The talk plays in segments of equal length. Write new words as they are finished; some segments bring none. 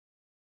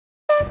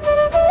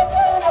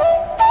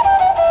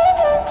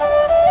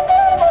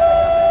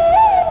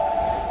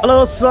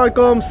Hello,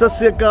 assalamualikum,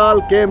 sasriyakaal,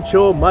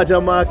 kemcho,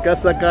 mahjama,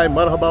 kasakai,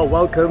 marhaba.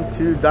 Welcome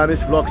to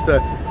DanishVlogsster.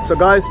 So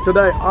guys,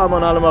 today I'm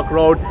on Alumrock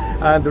Road,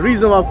 and the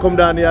reason I've come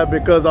down here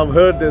because I've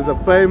heard there's a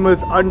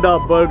famous anda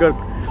burger.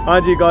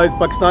 Anji guys,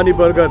 Pakistani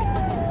burger.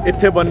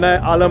 Ithe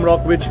banna hai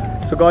Alumrock, which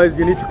so guys,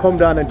 you need to come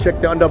down and check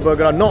the anda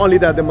burger. And not only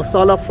that, the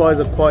masala fries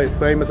are quite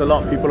famous. A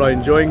lot of people are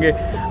enjoying it.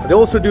 They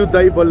also do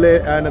dahi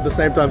balle and at the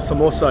same time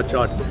samosa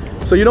chaat.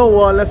 So you know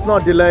what? Let's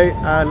not delay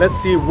and let's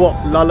see what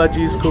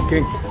Lalaji is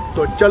cooking.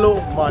 So chalo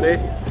mare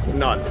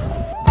naal.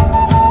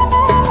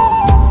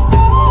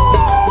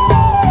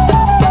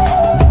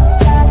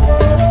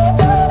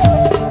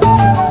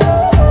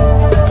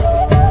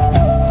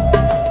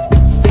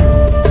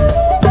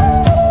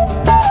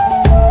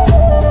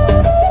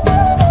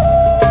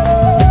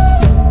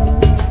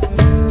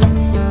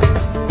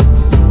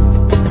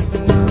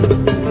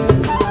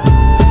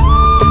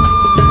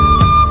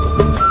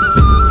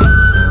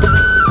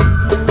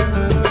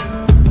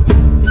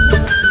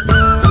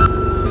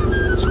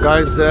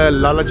 Guys,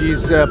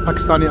 Lalaji's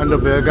Pakistani under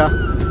burger.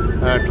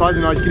 Try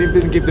them out. You can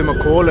even give them a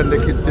call and they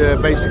could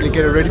basically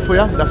get it ready for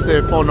you. That's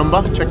their phone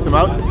number. Check them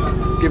out.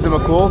 Give them a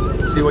call.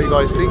 See what you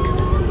guys think.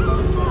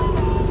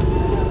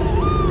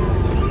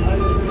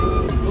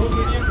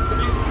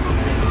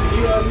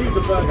 Leave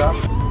the burger.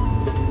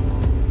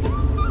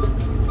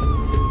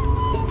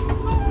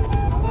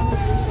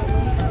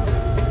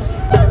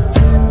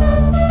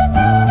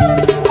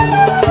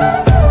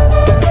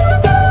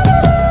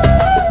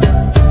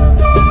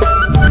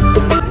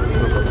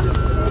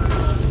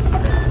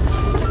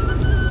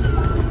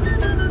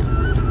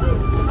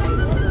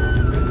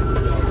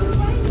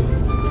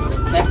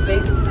 Next,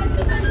 please.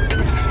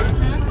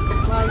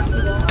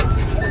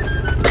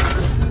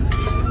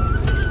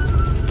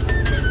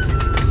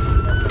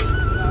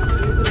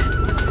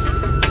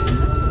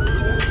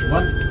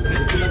 One.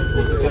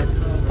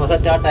 What's a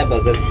chart type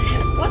burger?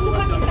 What's the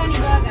Pakistani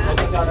burger?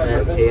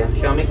 Okay,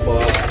 Shami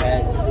pork,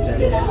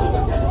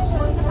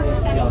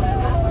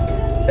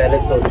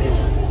 salad sauces.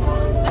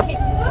 Okay.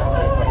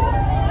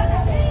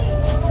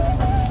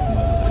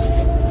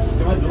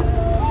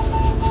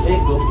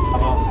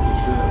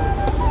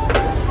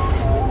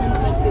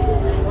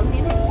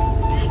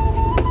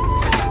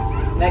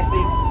 Next,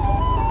 please.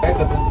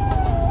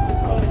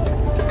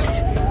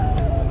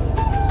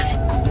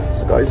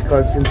 So guys, you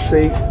guys can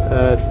see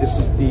this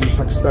is the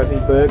Pakistani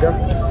burger.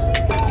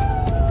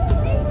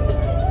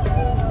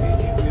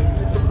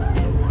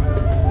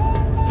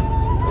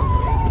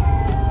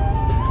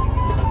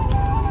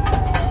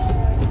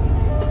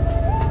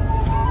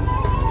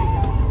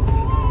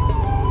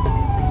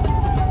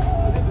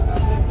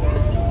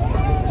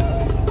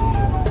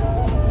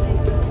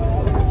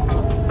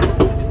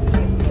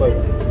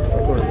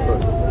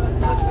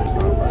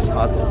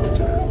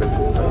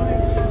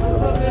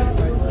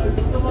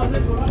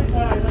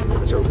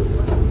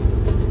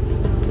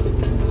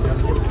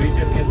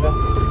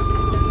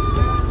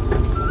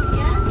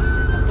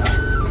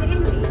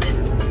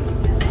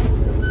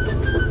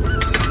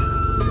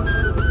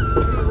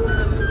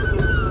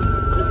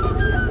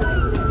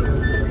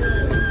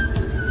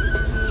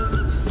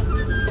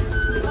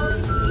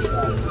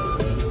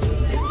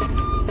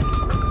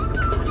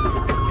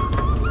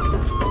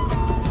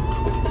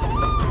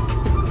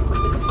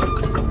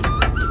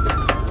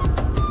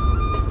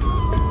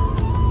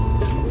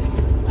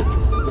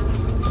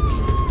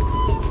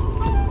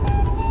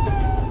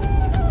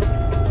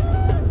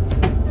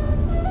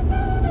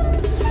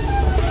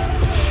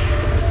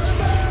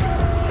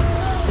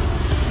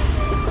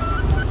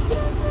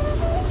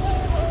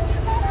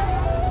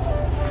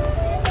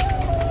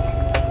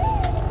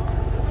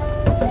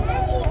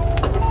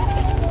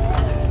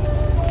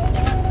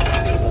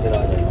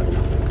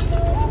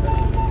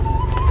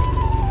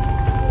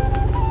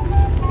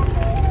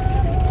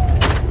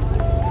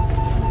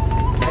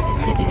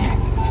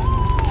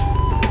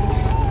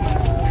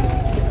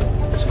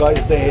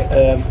 Guys, the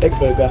egg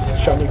burger,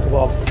 Shami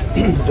kebab,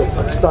 जो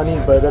Pakistani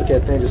burger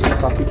कहते हैं, जिसमें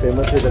काफ़ी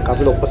famous है, जो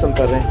काफ़ी लोग पसंद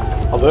कर रहे हैं.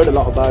 I've heard a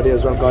lot about it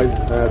as well, guys.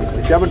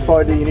 If you haven't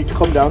tried it, you need to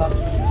come down.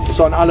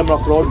 It's on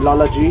Alumrock Road,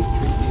 Lalaji,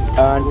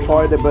 and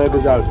try the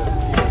burgers out.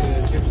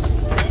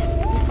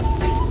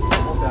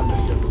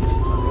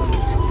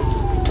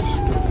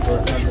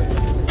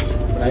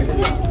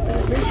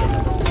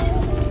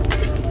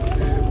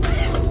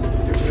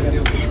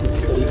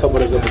 तरीका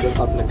बड़ा ज़बरदस्त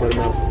आपने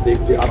करना,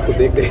 आपको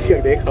देख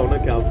रहा हूँ ना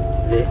कि आप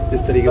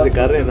जिस तरीके से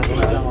कर रहे हैं ना,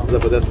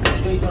 ज़बरदस्त.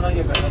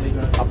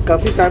 आप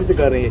काफ़ी टाइम से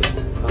कर रहे हैं?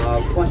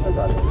 5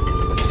 साल.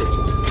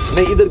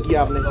 नहीं, इधर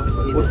किया आपने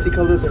वो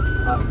सीखा उधर से?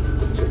 हाँ.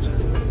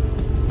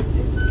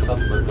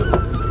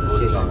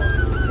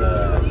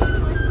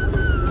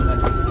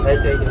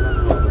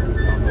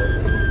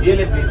 ये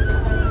ले please.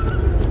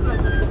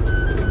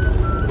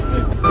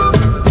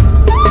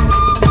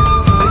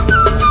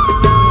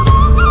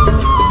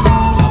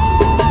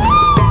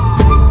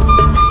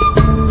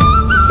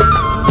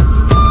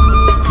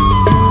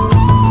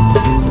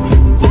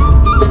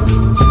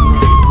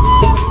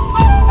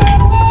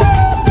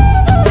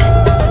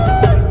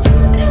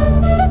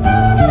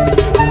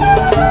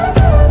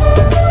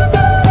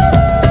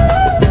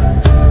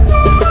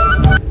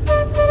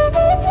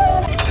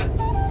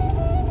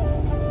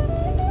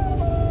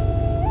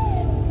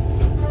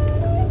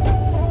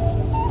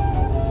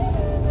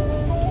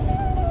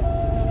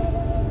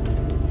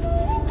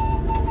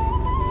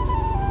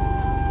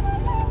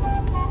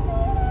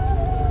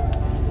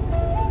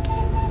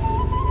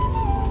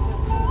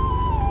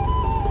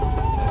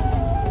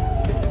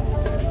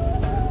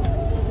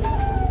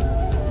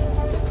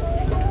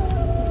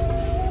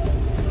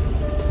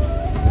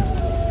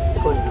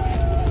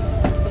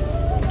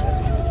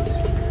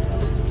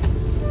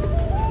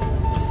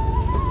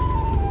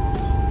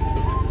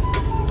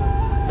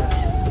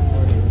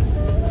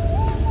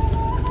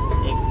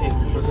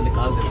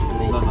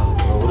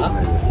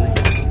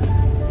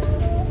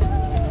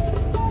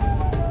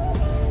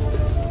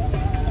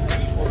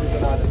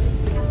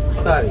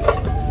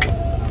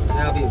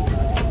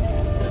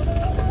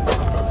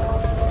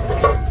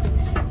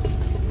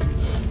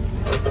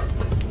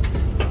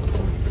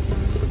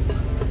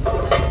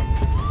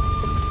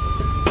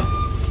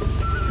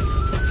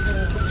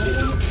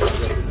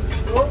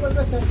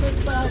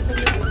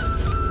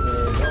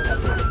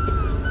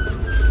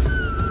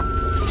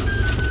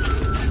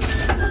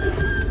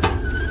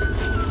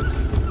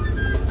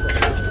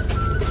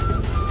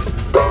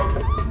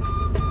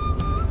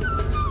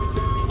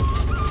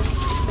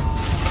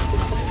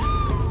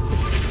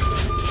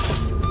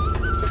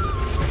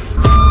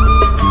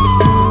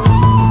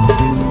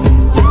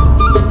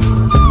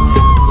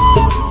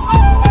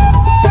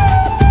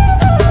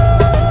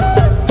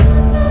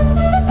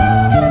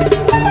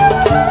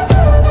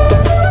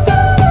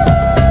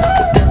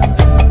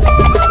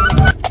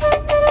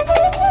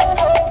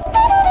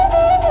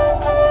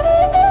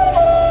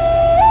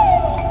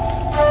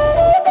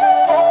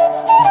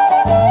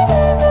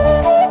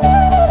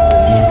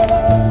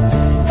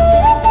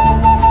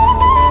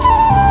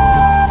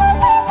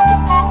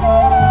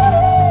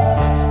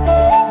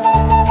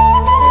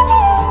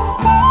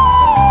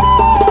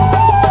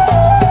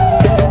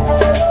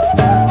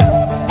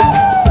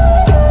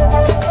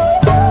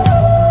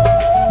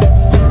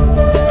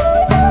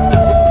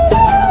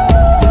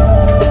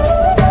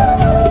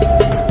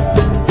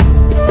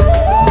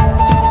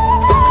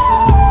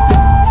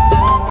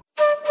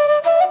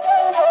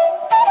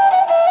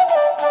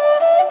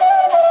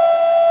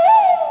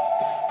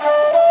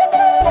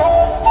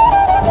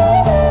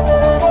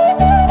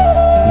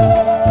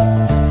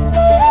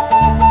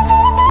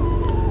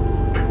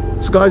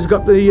 So guys,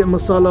 got the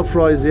masala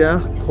fries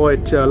here.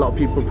 Quite a lot of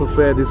people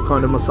prefer this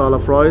kind of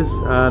masala fries,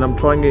 and I'm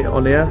trying it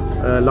on here,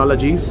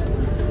 lalaji's.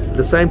 At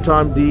the same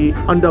time, the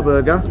anda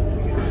burger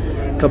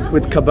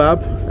with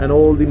kebab and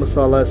all the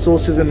masala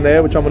sauces in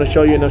there, which I'm going to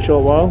show you in a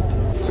short while.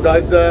 So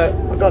guys, I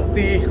got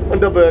the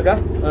anda burger.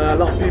 A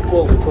lot of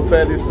people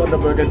prefer this anda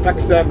burger in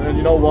Pakistan, and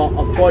you know what,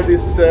 I've tried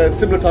this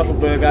similar type of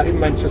burger in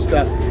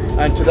Manchester,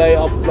 and today,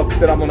 like I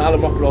said, I'm on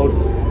Alumrock Road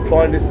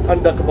trying this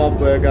anda kebab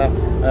burger.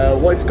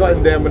 What it's got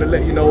in there, I'm going to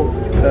let you know.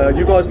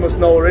 You guys must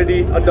know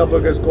already, anda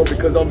burger is called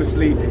because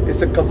obviously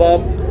it's a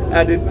kebab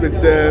added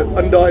with the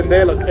anda in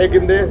there, like egg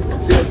in there, you can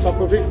see on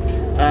top of it,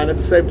 and at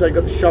the same time you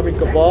got the shami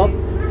kebab,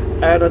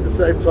 and at the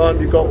same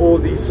time you got all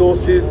the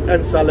sauces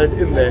and salad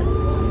in there.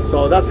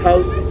 So that's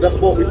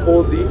what we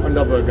call the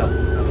anda burger.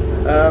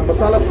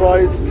 Masala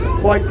fries,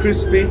 quite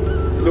crispy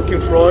looking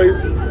fries.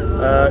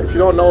 If you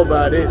don't know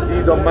about it,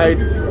 these are made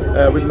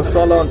with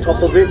masala on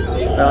top of it.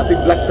 I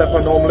think black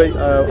pepper normally,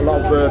 a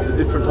lot of the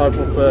different type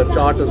of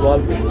chaat as well.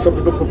 Some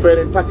people prefer it.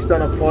 In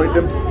Pakistan I've tried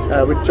them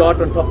with chaat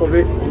on top of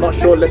it. I'm not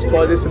sure, let's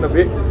try this in a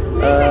bit.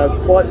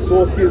 Quite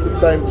saucy at the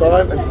same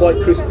time and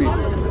quite crispy.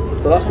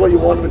 So that's what you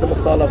want with the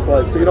masala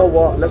fries. So you know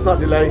what, let's not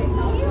delay,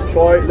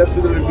 try it, let's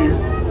do the review.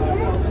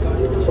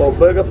 So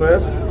burger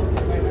first.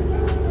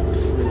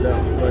 Bismillah,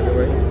 right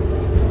away.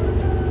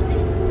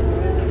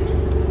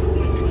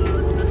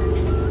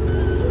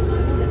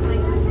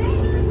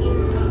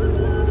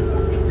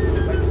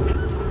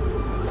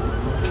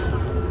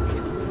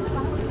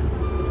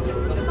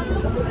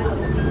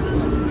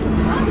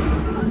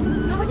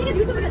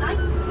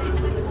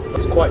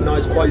 It's quite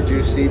nice, quite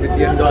juicy with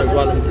the enda as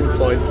well on the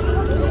inside.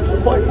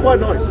 Quite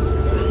nice.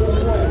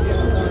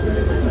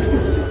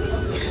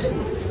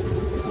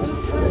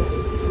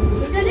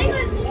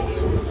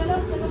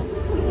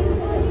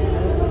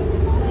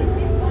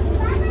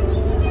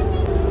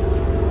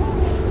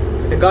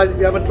 And guys, if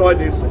you haven't tried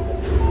this,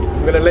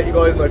 I'm gonna let you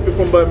guys know. If you're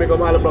from Birmingham,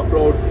 Alumrock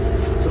Road,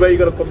 it's where you're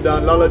gonna come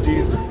down.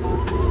 Lalaji's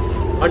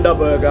anda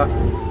burger.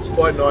 It's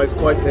quite nice,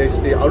 quite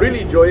tasty. I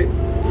really enjoy it.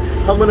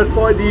 I'm gonna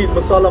try the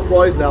masala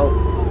fries now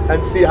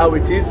and see how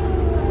it is.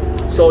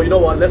 So you know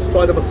what, let's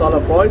try the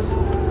masala fries.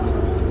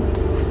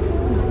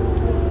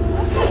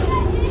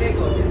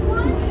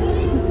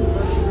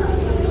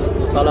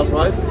 Masala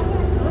fries.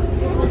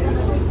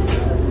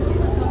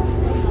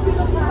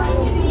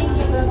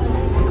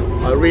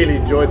 I really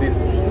enjoy these.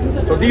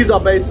 So these are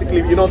basically,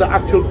 you know, the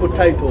actual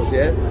potatoes,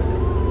 yeah?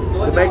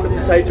 They make the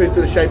potato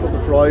into the shape of the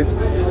fries,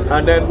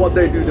 and then what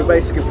they do, they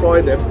basically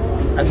fry them,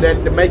 and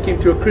then they make it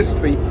into a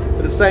crispy.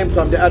 At the same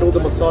time, they add all the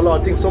masala.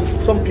 I think some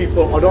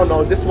people, I don't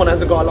know, this one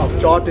hasn't got a lot of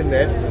chaat in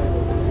there,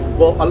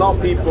 but a lot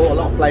of people, a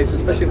lot of places,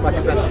 especially in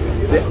Pakistan,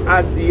 they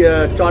add the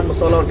chaat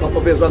masala on top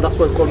of it as well. That's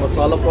why it's called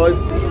masala fries.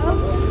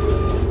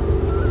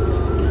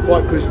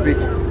 Quite crispy.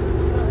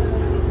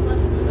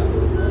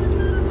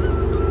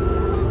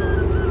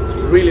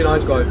 It's really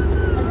nice, guys.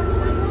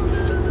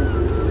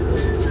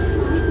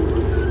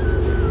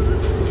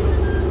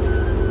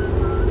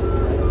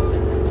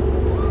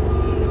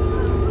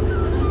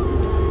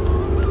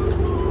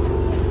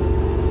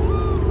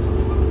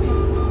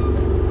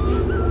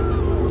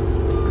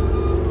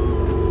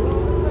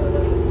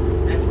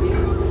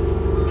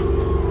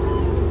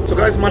 So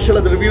guys,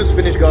 mashallah, the review's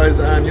finished, guys,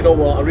 and you know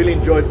what, I really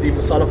enjoyed the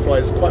masala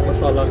fries. It's quite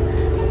masala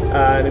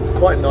and it's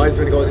quite nice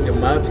when it goes in your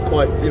mouth. It's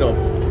quite, you know,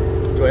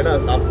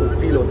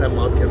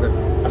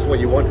 that's what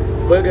you want.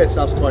 Burger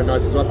itself is quite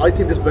nice as well. I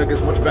think this burger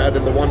is much better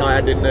than the one I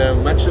had in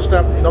Manchester.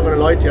 I'm not going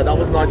to lie to you, that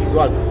was nice as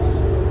well.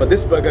 But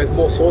this burger is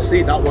more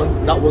saucy, that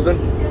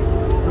wasn't.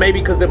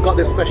 Maybe because they've got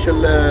this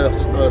special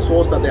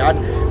sauce that they add.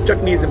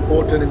 Chutney is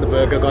important in the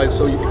burger, guys,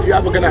 so if you're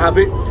ever going to have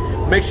it,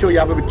 make sure you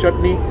have it with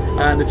chutney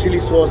and the chili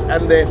sauce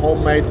and the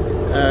homemade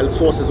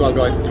sauce as well,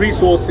 guys. 3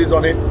 sauces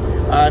on it,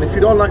 and if you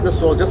don't like the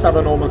sauce, just have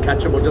a normal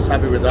ketchup or just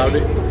have it without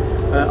it.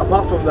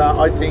 Apart from that,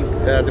 I think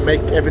they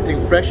make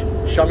everything fresh.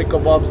 Shami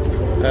kebab,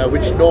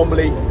 which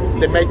normally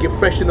they make it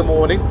fresh in the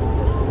morning,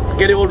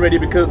 get it all ready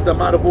because the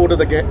amount of order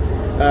they get,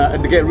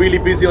 and they get really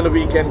busy on the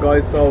weekend,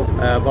 guys. So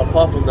but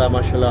apart from that,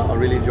 mashallah, I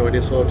really enjoyed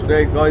it. So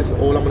today, guys,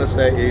 all I'm going to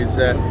say is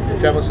if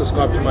you haven't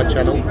subscribed to my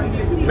channel,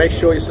 make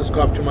sure you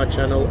subscribe to my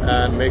channel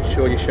and make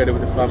sure you share it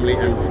with your family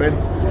and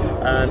friends.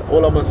 And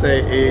all I'm going to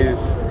say is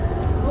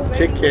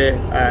take care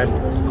and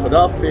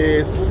Khuda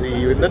Hafiz. See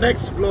you in the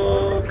next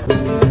vlog.